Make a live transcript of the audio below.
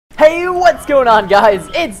Hey, what's going on, guys?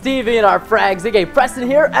 It's DV and our frags, aka Preston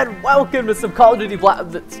here, and welcome to some Call of Duty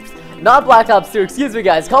not Black Ops 2, excuse me,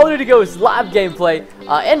 guys. Call of Duty Ghosts live gameplay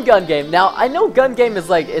and gun game. Now, I know gun game is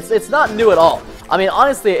like, it's not new at all. I mean,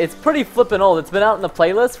 honestly, it's pretty flippin' old. It's been out in the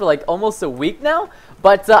playlist for like almost a week now.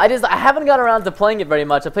 But I haven't got around to playing it very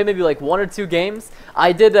much. I played maybe like 1 or 2 games.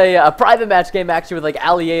 I did a private match game actually with like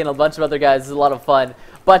Ali and a bunch of other guys. It was a lot of fun.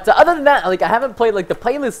 But other than that, like I haven't played like the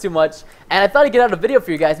playlist too much, and I thought I'd get out a video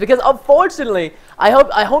for you guys because unfortunately, I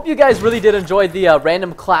hope you guys really did enjoy the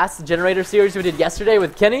random class generator series we did yesterday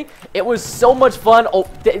with Kenny. It was so much fun. Oh,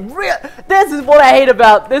 this is what I hate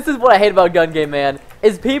about gun game, man.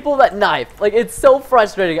 Is people that knife. Like, it's so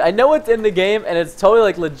frustrating. I know it's in the game and it's totally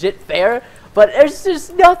like legit fair, but there's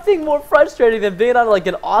just nothing more frustrating than being on like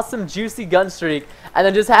an awesome juicy gun streak and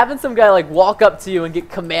then just having some guy like walk up to you and get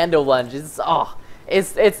commando lunges.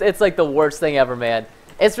 It's like the worst thing ever, man.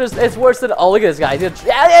 It's worse than, oh, look at this guy.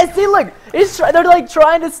 Yeah, see, look, they're like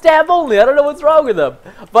trying to stab only. I don't know what's wrong with them.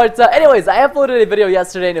 But anyways, I uploaded a video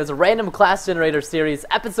yesterday and it was a random class generator series,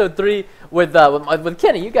 episode 3 with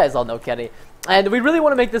Kenny. You guys all know Kenny. And we really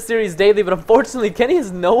want to make this series daily, but unfortunately Kenny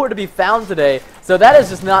is nowhere to be found today, so that is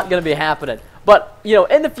just not going to be happening. But, you know,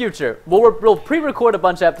 in the future, we'll pre-record a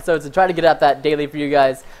bunch of episodes and try to get out that daily for you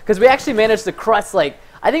guys, because we actually managed to crush, like,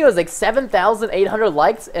 I think it was like 7,800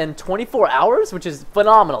 likes in 24 hours, which is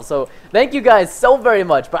phenomenal. So thank you guys so very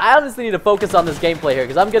much. But I honestly need to focus on this gameplay here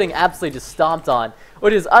because I'm getting absolutely just stomped on,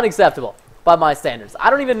 which is unacceptable by my standards.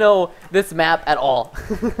 I don't even know this map at all.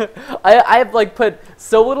 I have like put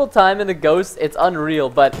so little time into Ghosts, it's unreal.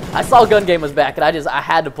 But I saw Gun Game was back and I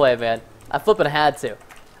had to play it, man. I flippin' had to.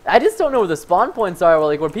 I just don't know where the spawn points are,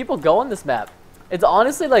 like where people go on this map. It's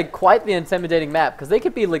honestly like quite the intimidating map because they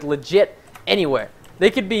could be like legit anywhere. They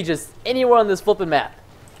could be just anywhere on this flipping map.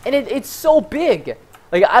 And it's so big.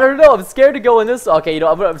 Like, I don't know. I'm scared to go in this. Okay, you know,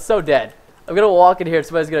 I'm so dead. I'm going to walk in here.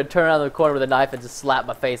 Somebody's going to turn around the corner with a knife and just slap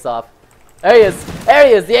my face off. There he is. There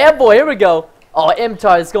he is. Yeah, boy. Here we go. Oh,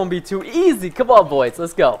 MTAR is going to be too easy. Come on, boys.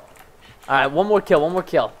 Let's go. All right, one more kill. One more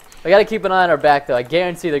kill. We got to keep an eye on our back, though. I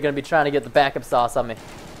guarantee they're going to be trying to get the backup sauce on me.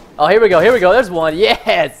 Oh, here we go. Here we go. There's one.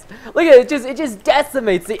 Yes. Look at it. It just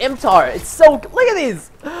decimates the MTAR. It's so. Look at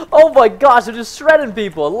these. Oh my gosh. They're just shredding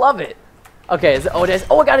people. I love it. Okay. I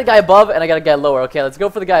got a guy above and I got a guy lower. Okay. Let's go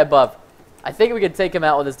for the guy above. I think we can take him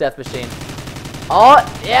out with this death machine. Oh,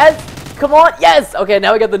 yes. Come on. Yes. Okay.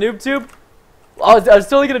 Now we got the noob tube. Oh, I was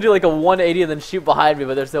totally going to do like a 180 and then shoot behind me,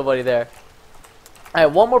 but there's nobody there. All right.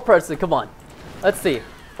 One more person. Come on. Let's see.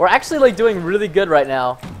 We're actually like doing really good right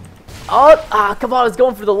now. Oh, come on, I was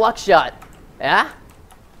going for the luck shot. Yeah?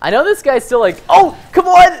 I know this guy's still like, oh, come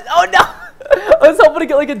on. Oh, no. I was hoping to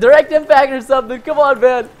get like a direct impact or something. Come on,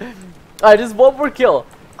 man. All right, just one more kill.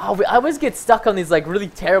 Oh, I always get stuck on these like really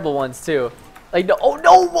terrible ones too. Like, no, oh,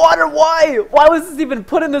 no water. Why? Why was this even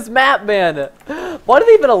put in this map, man? Why do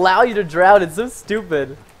they even allow you to drown? It's so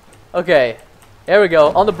stupid. Okay, there we go.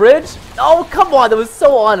 On the bridge. Oh, come on. That was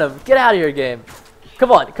so on him. Get out of here, game.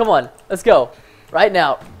 Come on. Come on. Let's go. Right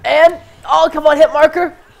now. And, oh, come on, hit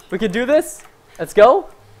marker. We can do this. Let's go.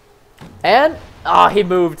 And, oh, he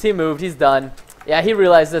moved. He moved. He's done. Yeah, he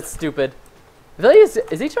realized that's stupid. I feel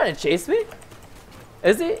like is he trying to chase me?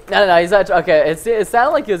 Is he? No, he's not. Okay, it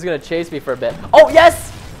sounded like he was going to chase me for a bit. Oh,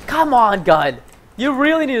 yes. Come on, gun. You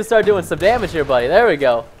really need to start doing some damage here, buddy. There we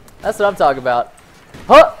go. That's what I'm talking about.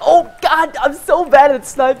 Huh? Oh, God. I'm so bad at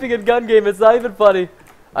sniping in gun game. It's not even funny.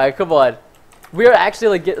 All right, come on. We are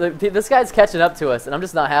actually like, this guy's catching up to us, and I'm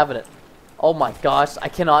just not having it. Oh my gosh, I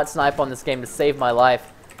cannot snipe on this game to save my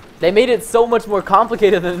life. They made it so much more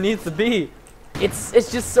complicated than it needs to be. It's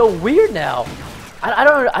just so weird now. I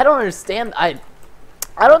don't understand. I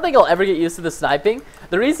don't think I'll ever get used to the sniping.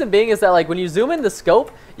 The reason being is that like when you zoom in the scope,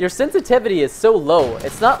 your sensitivity is so low.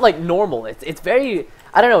 It's not like normal. It's very,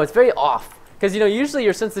 I don't know, it's very off. Because, you know, usually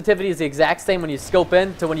your sensitivity is the exact same when you scope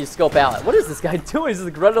in to when you scope out. What is this guy doing? He's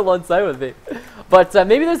just running alongside with me. But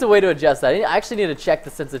maybe there's a way to adjust that. I actually need to check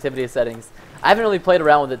the sensitivity settings. I haven't really played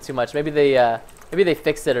around with it too much. Maybe they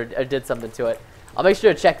fixed it or did something to it. I'll make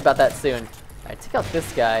sure to check about that soon. All right, take out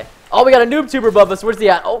this guy. Oh, we got a noob tuber above us. Where's he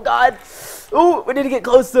at? Oh, God. Ooh, we need to get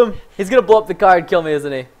close to him. He's going to blow up the car and kill me,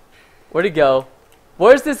 isn't he? Where'd he go?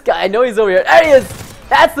 Where's this guy? I know he's over here. There he is.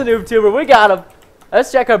 That's the noob tuber. We got him.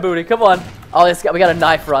 Let's check our booty. Come on. Oh, we got a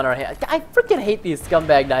knife on our hand. I freaking hate these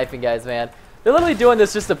scumbag knifing guys, man. They're literally doing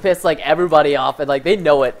this just to piss like everybody off, and like they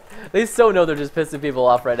know it. They so know they're just pissing people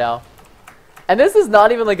off right now. And this is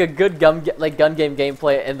not even like a good gun game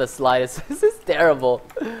gameplay in the slightest. This is terrible.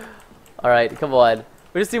 All right, come on.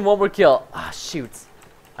 We just need one more kill. Ah, shoot.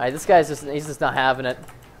 All right, this guy's he's just not having it.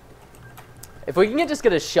 If we can just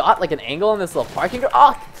get a shot, like an angle on this little parking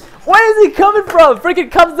garage. Where is he coming from?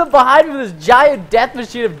 Freaking comes up behind me with this giant death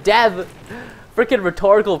machine of death. Freaking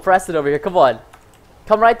rhetorical Preston over here. Come on.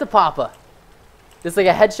 Come right to Papa. Just like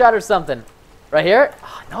a headshot or something. Right here?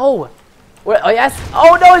 Oh, no. Wait, oh, yes.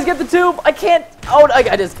 Oh, no, he's got the tube. I can't. Oh,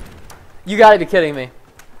 I just. You gotta be kidding me.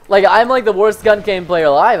 Like, I'm like the worst gun game player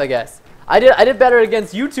alive, I guess. I did better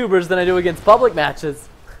against YouTubers than I do against public matches.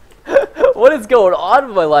 What is going on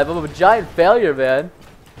with my life? I'm a giant failure, man.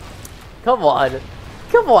 Come on.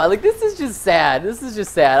 Come on. Like, this is just sad. This is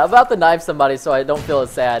just sad. I'm about to knife somebody so I don't feel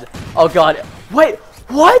as sad. Oh, God. Wait.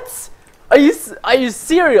 What? Are you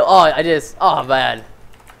serious? Oh, man.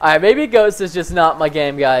 Alright, maybe Ghost is just not my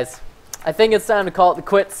game, guys. I think it's time to call it the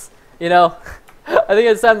quits, you know? I think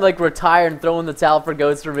it's time to, like, retire and throw in the towel for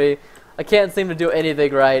Ghost for me. I can't seem to do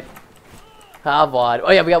anything right. Come on.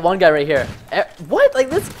 Oh, yeah, we got one guy right here. What? Like,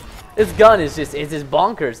 this gun is just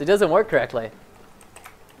bonkers. It doesn't work correctly.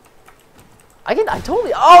 I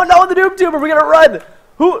totally. Oh, no, the noob tuber. We're going to run.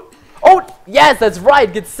 Who? Oh, yes, that's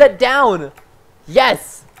right. Get set down.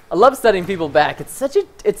 Yes. I love setting people back. It's such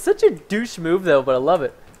a douche move, though, but I love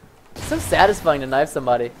it. It's so satisfying to knife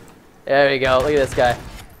somebody. There we go. Look at this guy.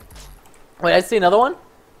 Wait, I see another one?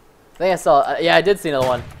 I think I saw. Yeah, I did see another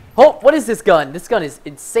one. Oh, what is this gun? This gun is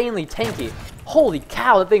insanely tanky. Holy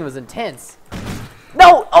cow, that thing was intense.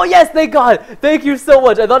 No! Oh, yes, thank God. Thank you so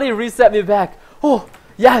much. I thought he reset me back. Oh,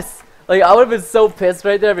 yes. Like, I would have been so pissed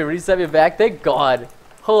right there if he reset me back. Thank God.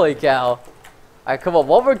 Holy cow. All right, come on.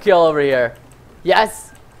 One more kill over here.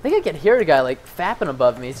 Yes. I think I can hear a guy, like, fapping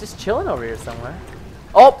above me. He's just chilling over here somewhere.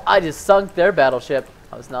 Oh, I just sunk their battleship.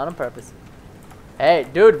 That was not on purpose. Hey,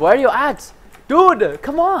 dude, where are you at? Dude,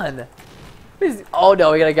 come on. Oh,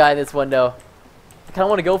 no, we got a guy in this window. I kind of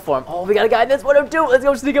want to go for him. Oh, we got a guy in this window, too. Let's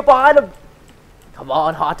go sneak up behind him. Come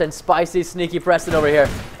on, hot and spicy, sneaky Preston over here.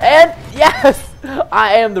 And, yes,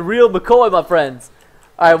 I am the real McCoy, my friends.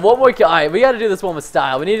 All right, one more kill. All right, we got to do this one with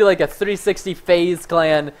style. We need like a 360 FaZe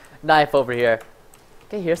clan knife over here.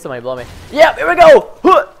 Okay, here's somebody blow me. Yep, here we go.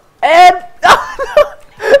 And,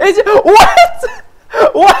 what?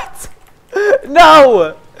 What?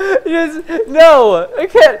 No. No. I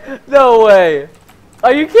can't. No way.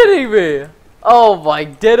 Are you kidding me? Oh my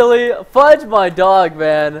diddly. Fudge my dog,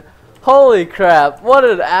 man. Holy crap. What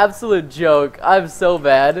an absolute joke. I'm so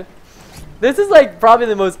bad. This is like probably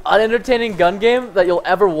the most unentertaining gun game that you'll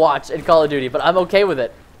ever watch in Call of Duty, but I'm okay with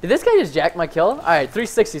it. Did this guy just jack my kill? Alright,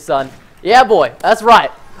 360, son. Yeah, boy. That's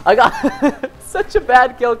right. I got such a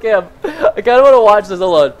bad kill cam. I kind of want to watch this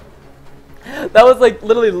alone. That was like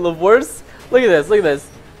literally the worst. Look at this. Look at this.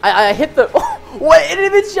 I hit the... What? It didn't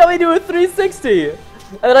even show me do a 360. And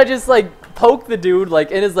then I just like poke the dude like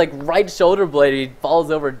in his like right shoulder blade. He falls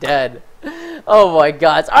over dead. Oh my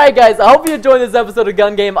gosh. Alright guys, I hope you enjoyed this episode of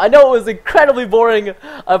Gun Game. I know it was incredibly boring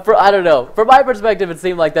I don't know. From my perspective, it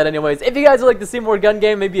seemed like that anyways. If you guys would like to see more Gun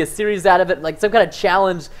Game, maybe a series out of it, like some kind of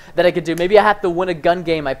challenge that I could do. Maybe I have to win a gun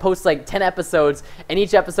game. I post like 10 episodes, and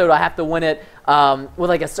each episode I have to win it with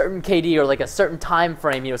like a certain KD or like a certain time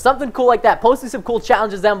frame. You know, something cool like that. Post me some cool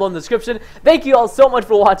challenges down below in the description. Thank you all so much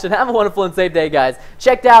for watching. Have a wonderful and safe day, guys.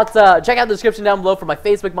 Check out the description down below for my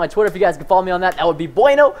Facebook, my Twitter. If you guys can follow me on that, that would be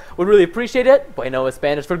bueno. Would really appreciate it. Bueno is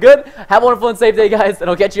Spanish for good. Have a wonderful and safe day, guys, and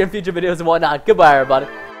I'll catch you in future videos and whatnot. Goodbye,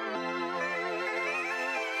 everybody.